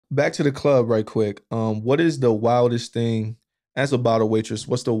back to the club right quick. What is the wildest thing as a bottle waitress?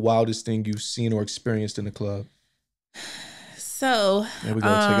 What's the wildest thing you've seen or experienced in the club? So There we go.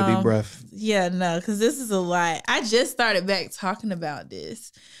 Take a deep breath. Yeah, no, because this is a lot. I just started back talking about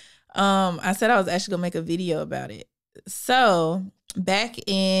this. I said I was actually gonna make a video about it. So back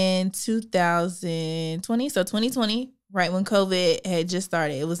in 2020, so 2020, right when COVID had just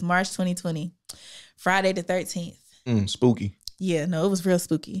started, it was March 2020, Friday the 13th. Spooky. Yeah, no, it was real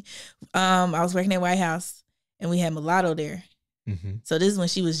spooky. I was working at White House and we had Mulatto there. Mm-hmm. So this is when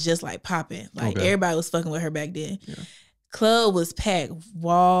she was just like popping. Like everybody was fucking with her back then. Yeah. Club was packed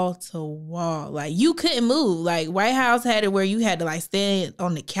wall to wall. Like you couldn't move. Like White House had it where you had to like stand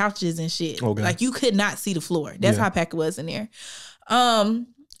on the couches and shit. Okay. Like you could not see the floor. That's how packed it was in there.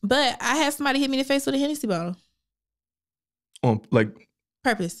 But I had somebody hit me in the face with a Hennessy bottle. On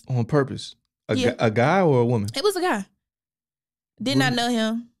purpose. On purpose. A guy or a woman? It was a guy. Did not know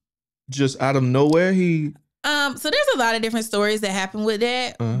him. Just out of nowhere, he. So there's a lot of different stories that happen with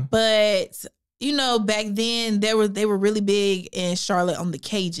that, but you know, back then they were really big in Charlotte on the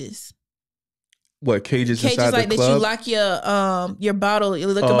cages. What cages inside like the club? That you lock your bottle, your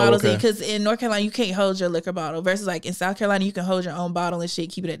liquor bottles in, because in North Carolina you can't hold your liquor bottle. Versus like in South Carolina you can hold your own bottle and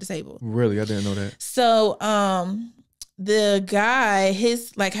shit, keep it at the table. Really, I didn't know that. So the guy,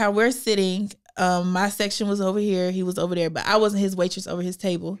 his like how we're sitting. My section was over here. He was over there, but I wasn't his waitress over his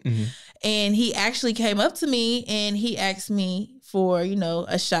table. Mm-hmm. And he actually came up to me and he asked me for, you know,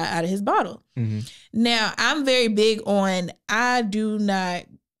 a shot out of his bottle. Mm-hmm. Now, I'm very big on, I do not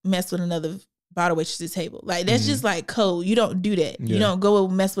mess with another bottle waitress's table. Like, that's just like code. You don't do that. Yeah. You don't go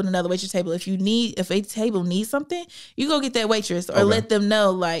mess with another waitress table. If a table needs something, you go get that waitress or let them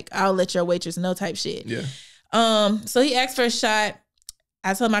know, like, I'll let your waitress know type shit. Yeah. So he asked for a shot.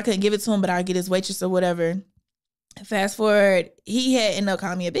 I told him I couldn't give it to him, but I'll get his waitress or whatever. Fast forward, he had ended up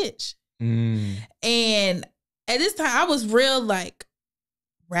calling me a bitch. And at this time, I was real, like,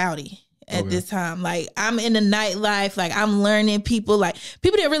 rowdy at this time. Like, I'm in the nightlife. Like, I'm learning people. Like,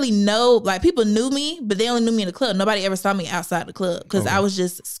 people didn't really know. Like, people knew me, but they only knew me in the club. Nobody ever saw me outside the club because I was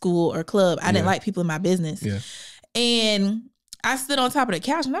just school or club. I didn't like people in my business. Yeah. And I stood on top of the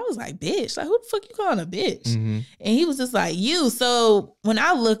couch and I was like, bitch, like, who the fuck you calling a bitch? Mm-hmm. And he was just like, you. So when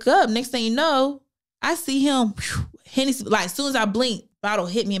I look up, next thing you know, I see him, Hennessy, like, as soon as I blink, bottle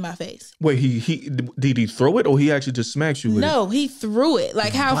hit me in my face. Wait, did he throw it or he actually just smacked you with it? No, he threw it.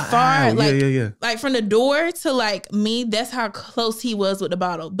 Like, how far? Like, like from the door to like me, that's how close he was with the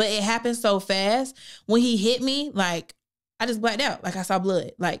bottle. But it happened so fast. When he hit me, like, I just blacked out. Like, I saw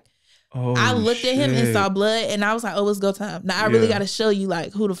blood. Like, I looked at him and saw blood and I was like, oh, it's go time. Now I really got to show you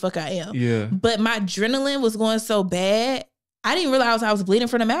like who the fuck I am. Yeah. But my adrenaline was going so bad. I didn't realize I was bleeding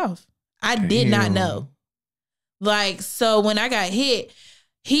from the mouth. I did not know. Like, so when I got hit,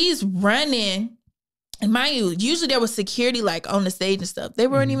 he's running. And mind you, usually there was security like on the stage and stuff. They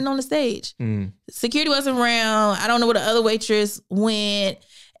weren't even on the stage. Security wasn't around. I don't know where the other waitress went.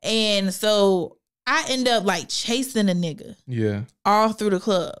 And so I end up like chasing a nigga. Yeah. All through the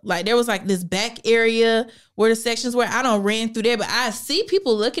club. Like there was like this back area where the sections were. I don't ran through there, but I see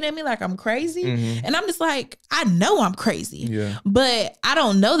people looking at me like I'm crazy. And I'm just like, I know I'm crazy. Yeah. But I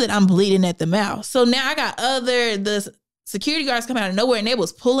don't know that I'm bleeding at the mouth. So now I got the security guards coming out of nowhere and they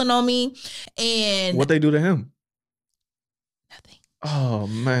was pulling on me. And what they do to him? Nothing. Oh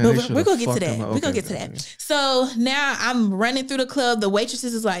man. But we're gonna get to that. We're gonna get to that. So now I'm running through the club. The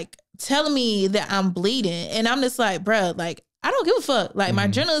waitresses is like telling me that I'm bleeding. And I'm just like, bruh, like, I don't give a fuck. Like, my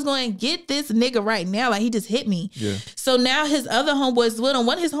adrenaline is going, get this nigga right now. Like, he just hit me. Yeah. So now his other homeboys with him.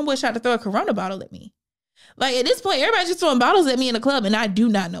 One of his homeboys tried to throw a Corona bottle at me. Like, at this point, everybody's just throwing bottles at me in the club, and I do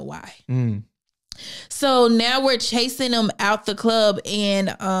not know why. So now we're chasing him out the club, and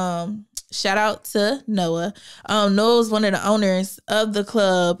shout out to Noah. Noah's one of the owners of the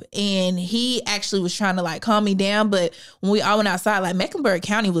club, and he actually was trying to like calm me down. But when we all went outside, like Mecklenburg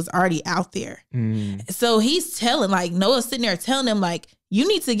County was already out there. So he's telling, like Noah's sitting there telling him like, you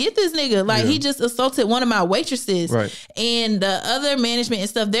need to get this nigga. Like he just assaulted one of my waitresses. Right. And the other management and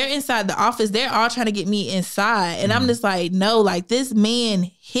stuff, they're inside the office. They're all trying to get me inside. And I'm just like, no, like this man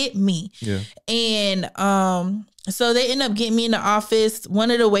hit me. Yeah. And so they end up getting me in the office.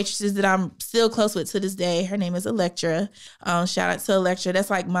 One of the waitresses that I'm still close with to this day, her name is Electra. Shout out to Electra. That's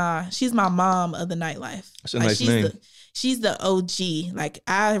like she's my mom of the nightlife. That's a nice name. She's the OG. Like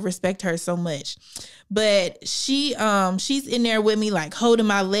I respect her so much. But she's in there with me, like holding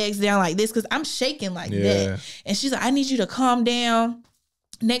my legs down like this because I'm shaking like that. And she's like, I need you to calm down.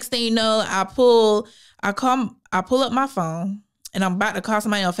 Next thing you know, I pull up my phone and I'm about to call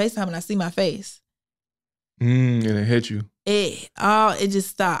somebody on FaceTime and I see my face. And it hit you. it just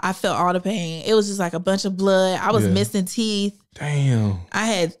stopped. I felt all the pain. It was just like a bunch of blood. I was missing teeth. Damn. I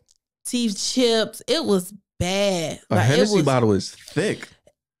had teeth chips. It was bad. A Hennessy bottle is thick.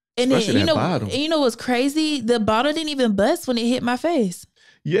 And especially then, that bottle. And you know what's crazy? The bottle didn't even bust when it hit my face.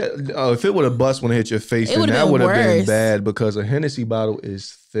 Yeah, if it would have bust when it hit your face, then that would have been bad because a Hennessy bottle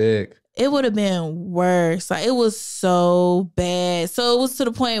is thick. It would have been worse. Like, it was so bad. So it was to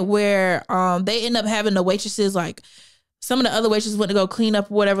the point where they end up having the waitresses, like, some of the other waitresses went to go clean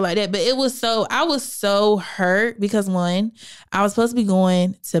up or whatever like that. But I was so hurt because, one, I was supposed to be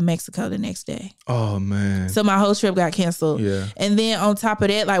going to Mexico the next day. Oh, man. So my whole trip got canceled. Yeah. And then on top of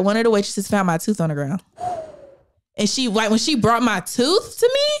that, like, one of the waitresses found my tooth on the ground. And she, like, when she brought my tooth to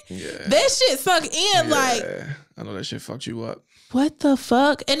me, that shit sunk in. Like, I know that shit fucked you up. What the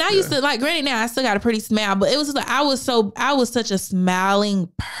fuck? And I used to, like, granted now I still got a pretty smile, but it was just like I was such a smiling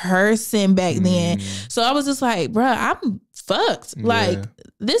person back then. So I was just like, bruh, I'm fucked. Like,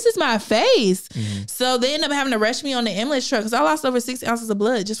 this is my face. So they ended up having to rush me on the ambulance truck because I lost over 6 ounces of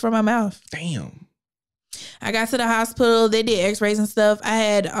blood just from my mouth. Damn. I got to the hospital. They did x-rays and stuff. I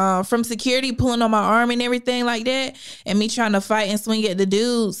had from security pulling on my arm and everything like that, and me trying to fight and swing at the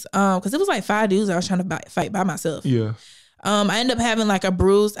dudes because it was like 5 dudes I was trying to fight by myself. Yeah. I ended up having like I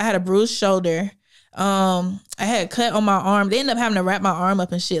had a bruised shoulder. I had a cut on my arm. They ended up having to wrap my arm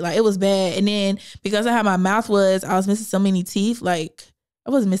up and shit. Like, it was bad. And then because of how my mouth was, I was missing so many teeth. Like, I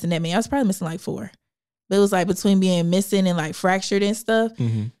wasn't missing that many. I was probably missing like 4. But it was like between being missing and like fractured and stuff.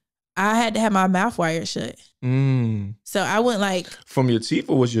 I had to have my mouth wired shut. So I went like... From your teeth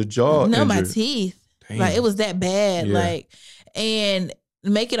or was your jaw No, injured? my teeth. Damn. Like, it was that bad. Yeah. Like, and...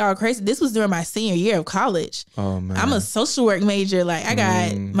 make it all crazy. This was during my senior year of college. Oh, man. I'm a social work major. Like, I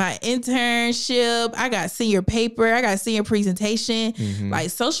got my internship. I got senior paper. I got senior presentation. Like,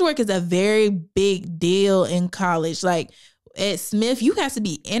 social work is a very big deal in college. Like, at Smith, you have to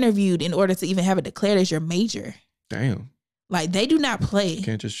be interviewed in order to even have it declared as your major. Damn. Like, they do not play. You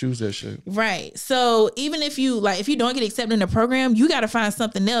can't just choose that shit. Right. So even if you don't get accepted in the program, you got to find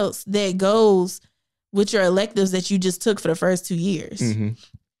something else that goes with your electives that you just took for the first 2 years.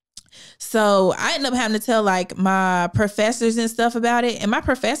 So I ended up having to tell like my professors and stuff about it. And my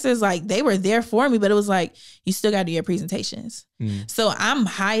professors, like, they were there for me, but it was like, you still got to do your presentations. So I'm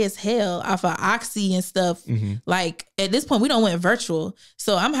high as hell off of Oxy and stuff. Like, at this point, we don't went virtual.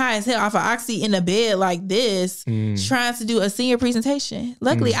 So I'm high as hell off of Oxy in a bed like this, trying to do a senior presentation.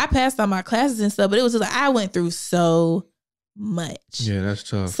 Luckily, I passed all my classes and stuff, but it was just like, I went through so much. Yeah, that's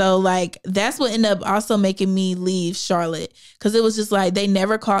tough. So like, that's what ended up also making me leave Charlotte, because it was just like they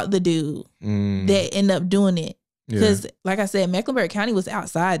never caught the dude that ended up doing it. Because like I said, Mecklenburg County was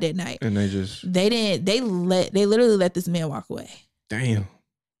outside that night, and they literally let this man walk away. Damn.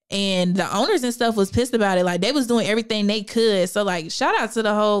 And the owners and stuff was pissed about it. Like, they was doing everything they could. So like, shout out to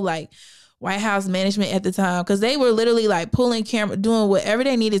the whole like White House management at the time, because they were literally like pulling camera, doing whatever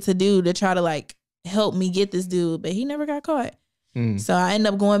they needed to do to try to like help me get this dude, but he never got caught. So I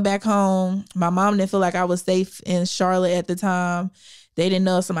ended up going back home. My mom didn't feel like I was safe in Charlotte at the time. They didn't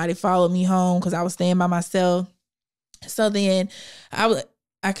know if somebody followed me home because I was staying by myself. So then I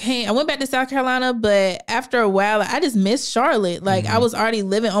went back to South Carolina, but after a while, I just missed Charlotte. Like, I was already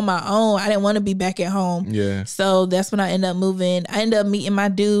living on my own. I didn't want to be back at home. Yeah. So that's when I ended up moving. I ended up meeting my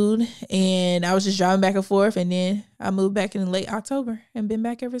dude, and I was just driving back and forth, and then I moved back in late October and been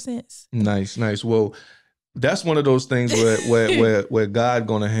back ever since. Nice. Well, that's one of those things where God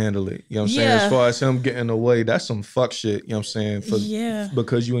gonna handle it. You know what I'm saying? As far as him getting away, that's some fuck shit. You know what I'm saying?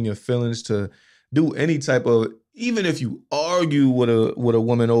 Because you and your feelings to do any type of, even if you argue with a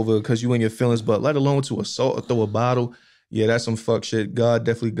woman over because you in your feelings, but let alone to assault or throw a bottle, yeah, that's some fuck shit. God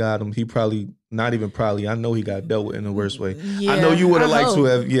definitely got him. He probably, not even probably, I know he got dealt with in the worst way. Yeah, I know you would have liked to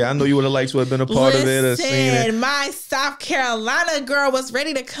have, I know you would have liked to have been a part of it or seen it. My South Carolina girl was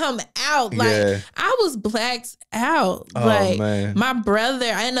ready to come out. Like, I was blacked out. Oh, like, man. My brother,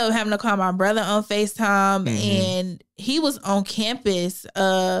 I ended up having to call my brother on FaceTime, and he was on campus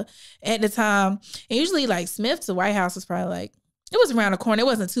at the time. And usually, like, Smith to White House was probably like, it was around the corner. It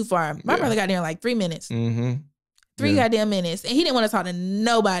wasn't too far. My brother got there in like 3 minutes. 3 goddamn minutes. And he didn't want to talk to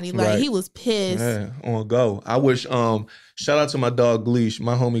nobody. Like, he was pissed. Yeah, on go. I wish, shout out to my dog Gleesh,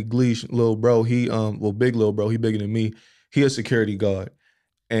 my homie Gleesh, little bro. He, big little bro. He bigger than me. He a security guard.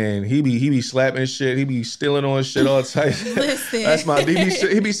 And he be slapping shit. He be stealing on shit all types. Listen. That's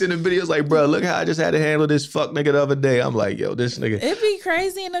he be sending videos like, bro, look how I just had to handle this fuck nigga the other day. I'm like, yo, this nigga. It'd be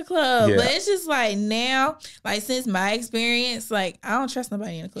crazy in the club. Yeah. But it's just like now, like, since my experience, like, I don't trust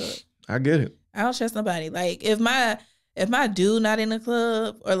nobody in the club. I get it. I don't trust nobody. Like, if my if my dude not in the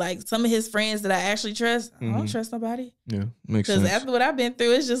club or like some of his friends that I actually trust, I don't trust nobody. Yeah, makes sense. Because after what I've been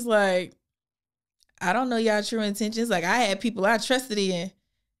through, it's just like, I don't know y'all true intentions. Like I had people I trusted in,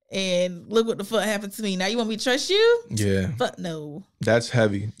 and look what the fuck happened to me. Now you want me to trust you? Yeah. Fuck no. That's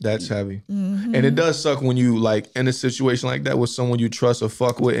heavy. That's heavy. And it does suck when you like in a situation like that with someone you trust or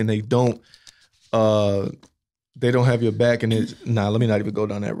fuck with, and they don't have your back, and it's let me not even go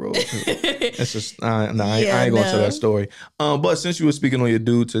down that road. It's just I ain't going to that story. But since you were speaking on your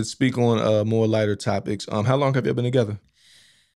dude, to speak on more lighter topics, how long have you been together?